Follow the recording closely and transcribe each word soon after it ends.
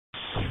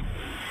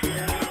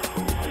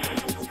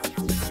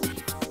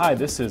Hi,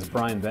 this is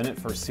Brian Bennett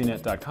for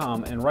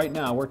CNET.com, and right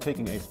now we're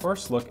taking a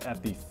first look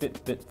at the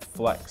Fitbit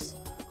Flex.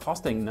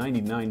 Costing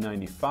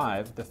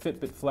 $99.95, the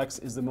Fitbit Flex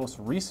is the most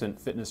recent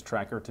fitness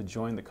tracker to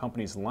join the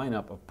company's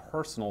lineup of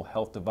personal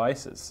health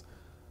devices.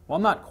 While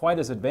not quite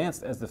as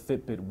advanced as the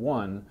Fitbit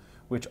One,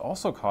 which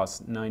also costs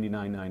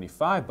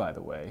 $99.95 by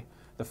the way,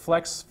 the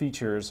Flex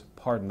features,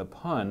 pardon the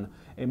pun,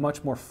 a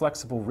much more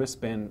flexible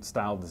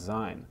wristband-style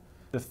design.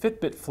 The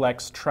Fitbit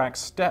Flex tracks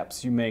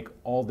steps you make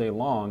all day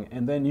long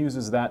and then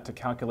uses that to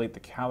calculate the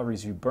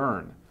calories you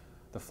burn.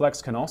 The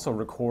Flex can also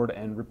record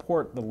and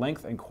report the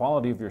length and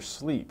quality of your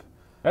sleep.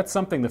 That's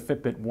something the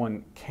Fitbit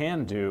One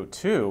can do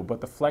too,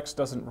 but the Flex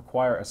doesn't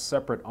require a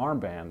separate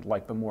armband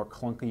like the more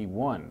clunky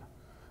One.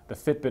 The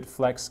Fitbit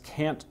Flex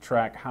can't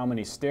track how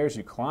many stairs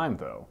you climb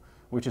though,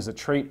 which is a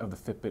trait of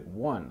the Fitbit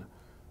One.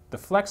 The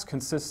Flex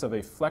consists of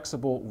a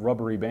flexible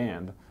rubbery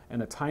band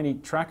and a tiny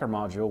tracker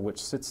module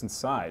which sits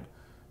inside.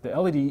 The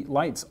LED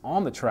lights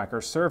on the tracker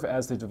serve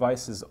as the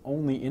device's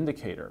only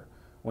indicator.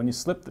 When you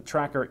slip the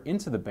tracker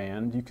into the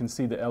band, you can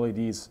see the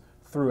LEDs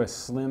through a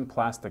slim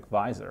plastic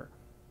visor.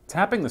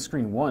 Tapping the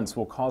screen once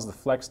will cause the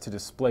Flex to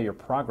display your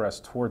progress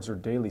towards your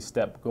daily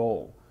step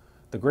goal.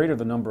 The greater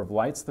the number of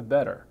lights, the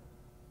better.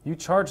 You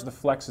charge the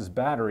Flex's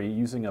battery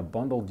using a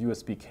bundled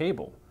USB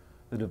cable.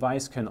 The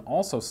device can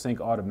also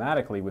sync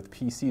automatically with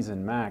PCs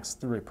and Macs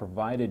through a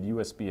provided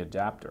USB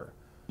adapter.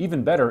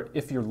 Even better,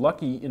 if you're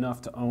lucky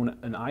enough to own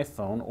an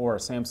iPhone or a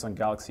Samsung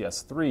Galaxy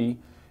S3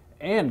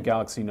 and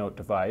Galaxy Note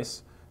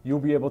device, you'll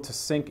be able to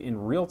sync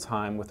in real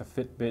time with the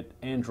Fitbit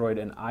Android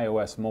and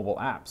iOS mobile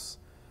apps.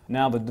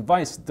 Now, the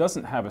device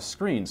doesn't have a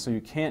screen, so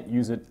you can't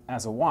use it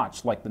as a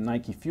watch like the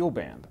Nike Fuel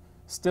Band.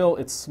 Still,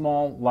 it's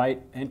small,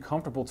 light, and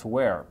comfortable to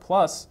wear,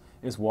 plus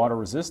is water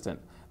resistant.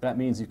 That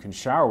means you can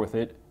shower with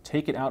it,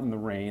 take it out in the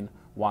rain,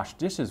 wash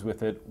dishes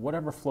with it,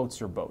 whatever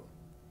floats your boat.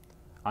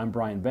 I'm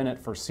Brian Bennett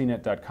for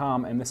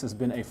CNET.com, and this has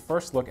been a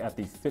first look at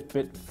the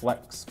Fitbit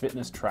Flex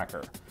Fitness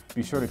Tracker.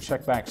 Be sure to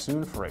check back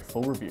soon for a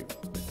full review.